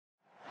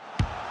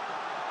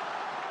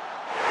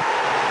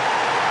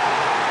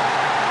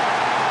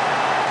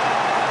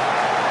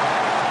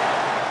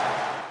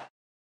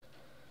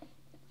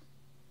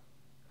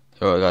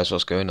Alright guys,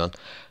 what's going on?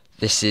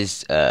 This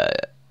is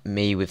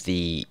me with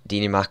the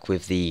Mac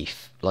with the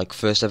like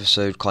first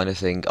episode kind of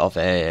thing of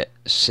a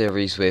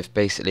series with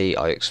basically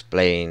I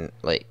explain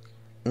like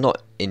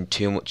not in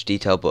too much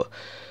detail but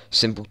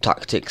simple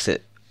tactics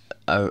that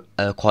are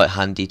quite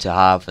handy to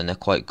have and they're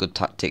quite good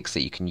tactics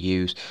that you can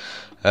use.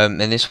 And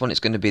this one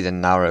it's going to be the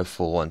narrow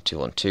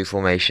 4-1-2-1-2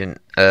 formation.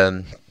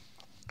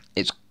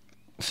 It's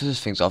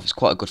first things off, it's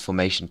quite a good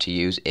formation to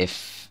use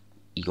if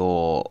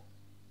you're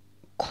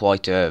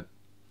quite a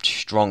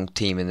strong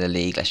team in the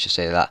league, let's just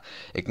say that.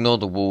 Ignore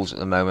the Wolves at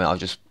the moment, I've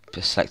just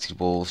selected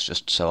Wolves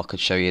just so I could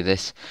show you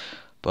this.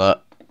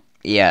 But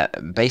yeah,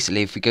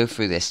 basically if we go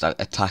through this, like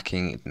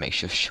attacking, make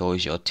sure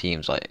your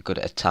team's like good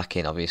at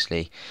attacking,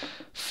 obviously.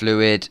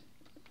 Fluid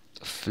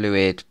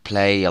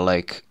play,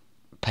 like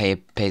pays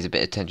a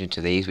bit of attention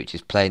to these, which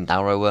is play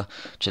narrower,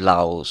 which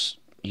allows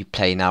you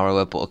play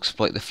narrower but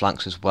exploit the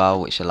flanks as well,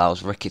 which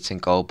allows Ricketts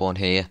and Goldborn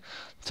here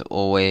to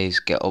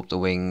always get up the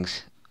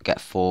wings, get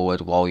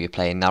forward while you're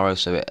playing narrow,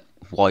 so it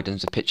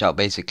widens the pitch out.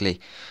 Basically,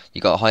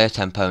 you got a higher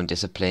tempo and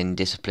discipline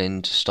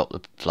to stop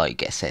the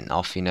get sent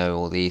off. You know,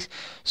 all these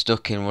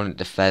stuck in, run at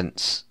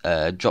defence,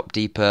 drop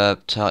deeper,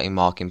 targeting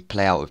marking,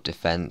 play out of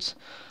defence,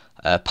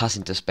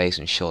 passing to space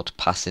and short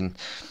passing,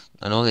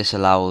 and all this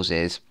allows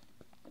is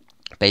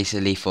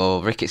basically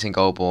for Ricketts and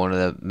Goldborn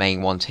are the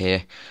main ones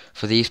here.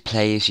 For these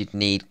players, you'd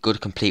need good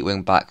complete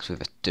wing backs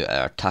with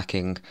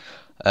attacking.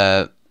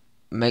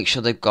 Make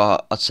sure they've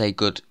got, I'd say,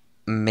 good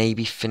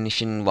maybe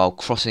finishing, well,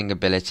 crossing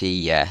ability,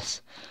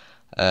 yes.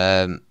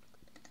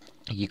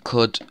 You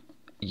could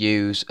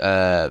use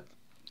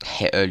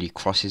hit early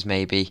crosses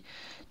maybe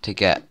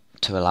to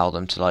allow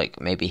them to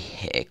maybe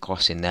hit a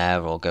cross in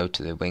there or go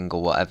to the wing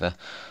or whatever.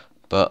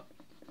 But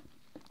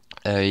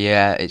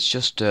yeah, it's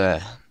just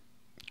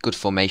good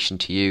formation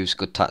to use,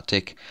 good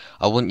tactic.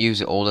 I wouldn't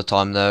use it all the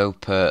time though,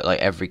 per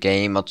every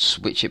game. I'd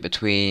switch it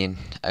between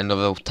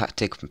another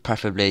tactic,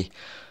 preferably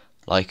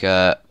like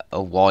a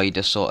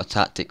wider sort of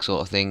tactic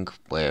sort of thing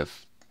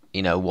with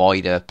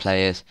wider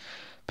players,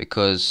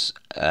 because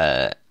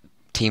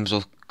teams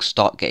will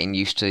start getting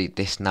used to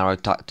this narrow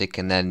tactic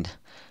and then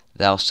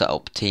they'll set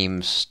up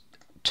teams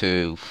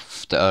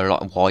that are a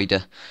lot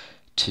wider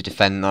to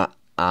defend that,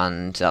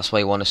 and that's why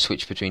you want to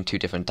switch between two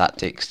different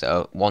tactics.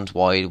 So one's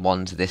wide,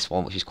 one's this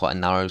one, which is quite a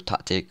narrow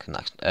tactic,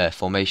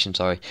 formation,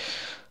 sorry.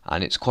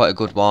 And it's quite a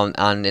good one.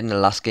 And in the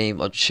last game,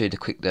 I'll just show you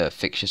the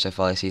fixture so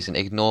far this season.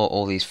 Ignore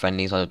all these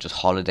friendlies, I'll just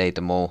holiday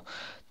them all.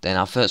 Then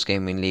our first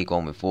game in League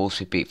 1 with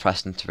Wolves, we beat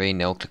Preston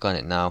 3-0. Click on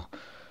it now.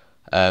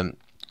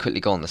 Quickly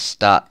go on the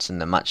stats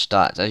and the match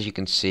stats. As you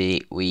can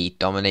see, we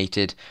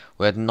dominated.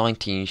 We had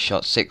 19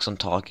 shots, 6 on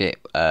target,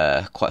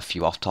 quite a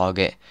few off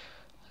target.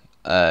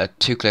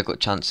 2 clear-cut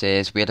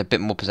chances. We had a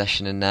bit more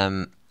possession in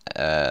them.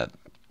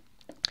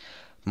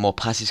 More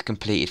passes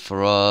completed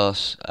for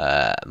us,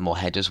 more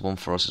headers won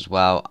for us as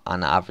well,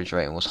 and our average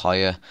rating was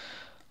higher.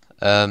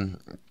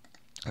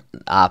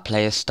 Our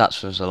players'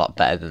 stats was a lot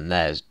better than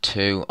theirs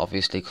too,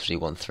 obviously, because we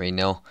won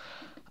 3-0.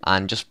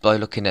 And just by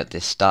looking at the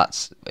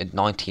stats,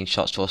 19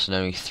 shots to us and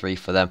only 3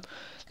 for them,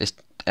 this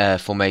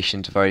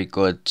formation's a very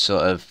good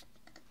sort of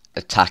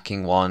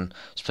attacking one,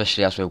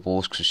 especially as we're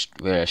Wolves, because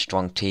we're a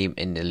strong team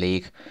in the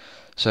league.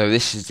 So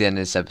this is the end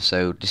of this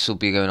episode. This will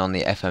be going on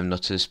the FM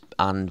Nutters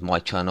and my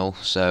channel.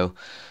 So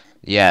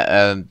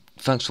yeah,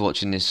 thanks for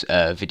watching this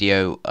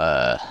video.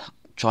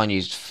 Try and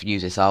use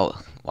this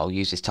out. Well,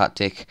 use this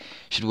tactic.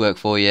 Should work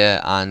for you.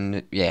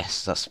 And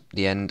yes, that's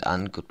the end.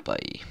 And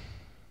goodbye.